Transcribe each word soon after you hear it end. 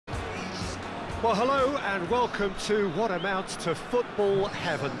Well, hello and welcome to what amounts to football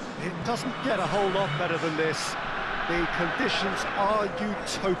heaven. It doesn't get a whole lot better than this. The conditions are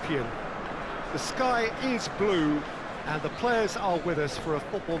utopian. The sky is blue and the players are with us for a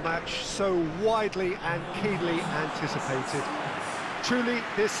football match so widely and keenly anticipated. Truly,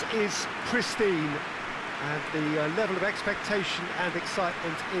 this is pristine, and the level of expectation and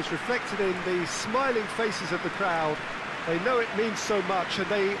excitement is reflected in the smiling faces of the crowd. They know it means so much, and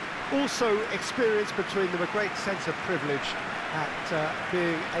they also experience between them a great sense of privilege at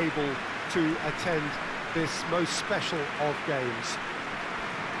being able to attend this most special of games.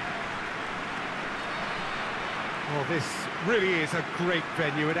 Well, this really is a great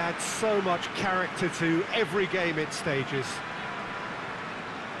venue. It adds so much character to every game it stages.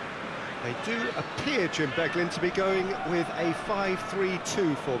 They do appear, Jim Beglin, to be going with a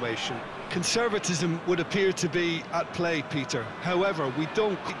 5-3-2 formation. Conservatism would appear to be at play, Peter. However, we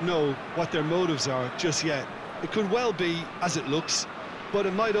don't know what their motives are just yet. It could well be as it looks, but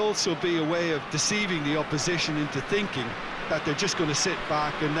it might also be a way of deceiving the opposition into thinking that they're just going to sit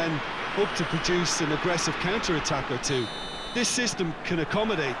back and then hope to produce an aggressive counter-attack or two. This system can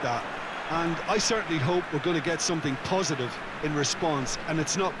accommodate that, and I certainly hope we're going to get something positive in response, and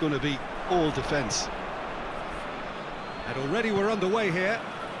it's not going to be all defence. And already we're underway here.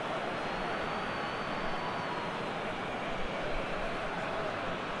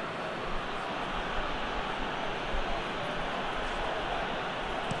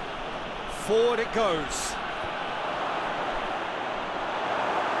 Forward it goes.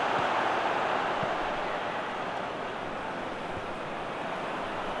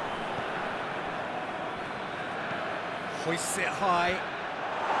 Hoists it high.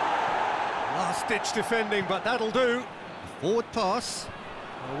 Last-ditch defending, but that'll do. Forward pass.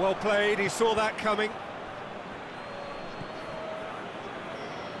 Well played, he saw that coming.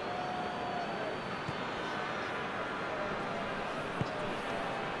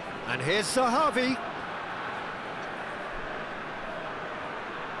 And here's Zahavi.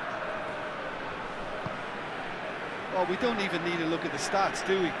 Well, we don't even need to look at the stats,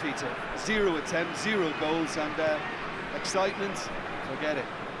 do we, Peter? 0 attempts, 0 goals, and excitement, forget it.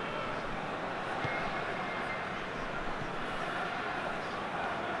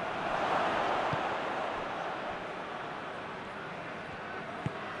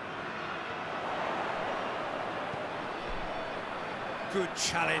 Good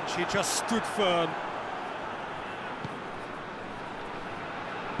challenge, he just stood firm.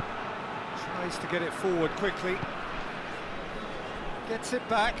 Tries to get it forward quickly. Gets it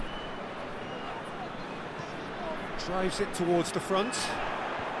back. Drives it towards the front.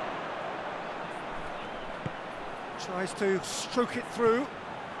 Tries to stroke it through.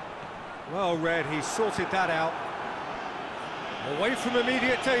 Well read, he sorted that out. Away from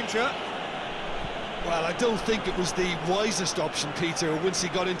immediate danger. Well, I don't think it was the wisest option, Peter, once he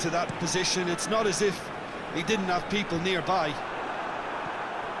got into that position. It's not as if he didn't have people nearby.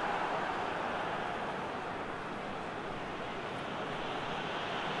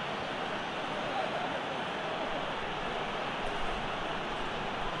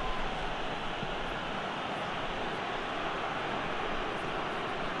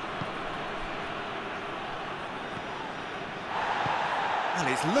 And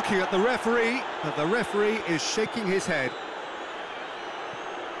he's looking at the referee, but the referee is shaking his head.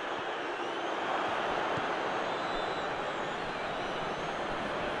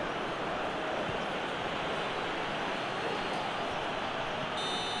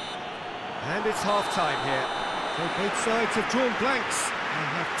 And it's half-time here. So both sides have drawn blanks and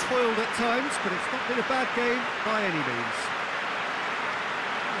have toiled at times, but it's not been a bad game by any means.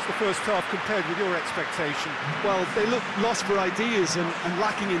 The first half compared with your expectation? Well, they look lost for ideas and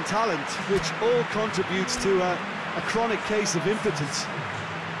lacking in talent, which all contributes to a chronic case of impotence.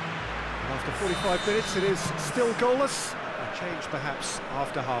 After 45 minutes, it is still goalless. A change perhaps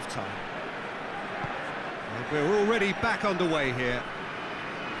after half-time. And we're already back underway here.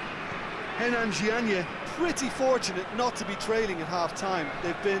 Henan Jianye, pretty fortunate not to be trailing at half-time.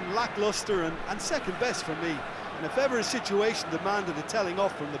 They've been lacklustre and second best for me. And if ever a situation demanded a telling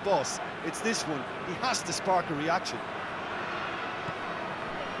off from the boss, it's this one. He has to spark a reaction.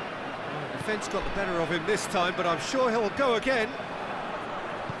 Well, the defence got the better of him this time, but I'm sure he'll go again.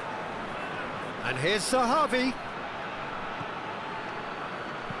 And here's Zahavi.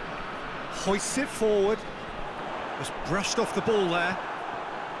 Hoists it forward. Just brushed off the ball there.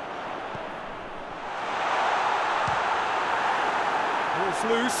 Ball's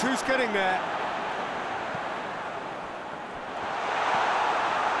loose, who's getting there?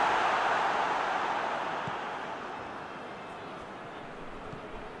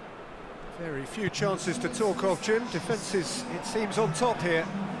 Very few chances to talk of, Jim. Defence is, it seems, on top here.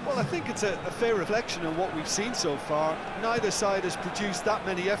 Well, I think it's a fair reflection on what we've seen so far. Neither side has produced that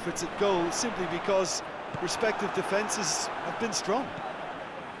many efforts at goal simply because respective defences have been strong.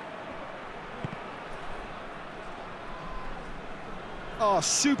 Oh,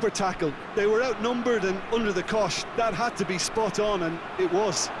 super tackle. They were outnumbered and under the cosh. That had to be spot on, and it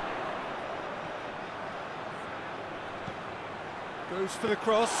was. Goes for the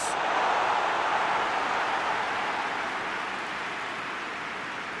cross.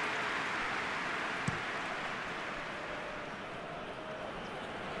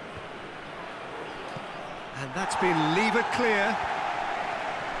 And that's been levered clear.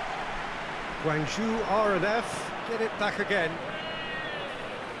 Guangzhou R&F get it back again.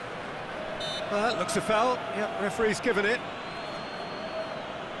 That looks a foul. Yep, referee's given it.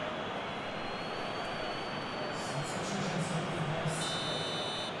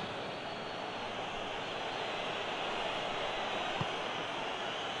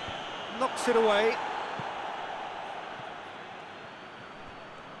 Knocks it away.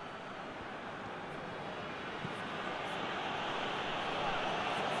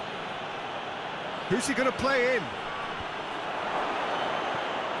 Who's he going to play in?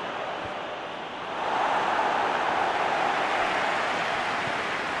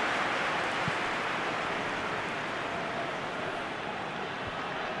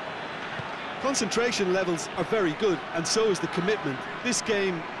 Concentration levels are very good, and so is the commitment. This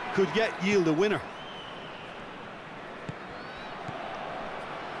game could yet yield a winner.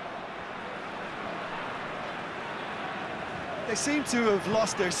 They seem to have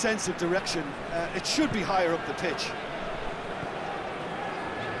lost their sense of direction. It should be higher up the pitch.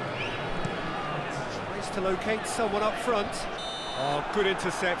 Tries to locate someone up front. Oh, good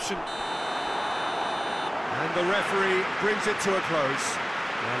interception. And the referee brings it to a close.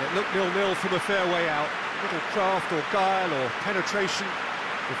 Well, it looked 0-0 from a fair way out. Little craft or guile or penetration.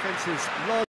 Defence is large.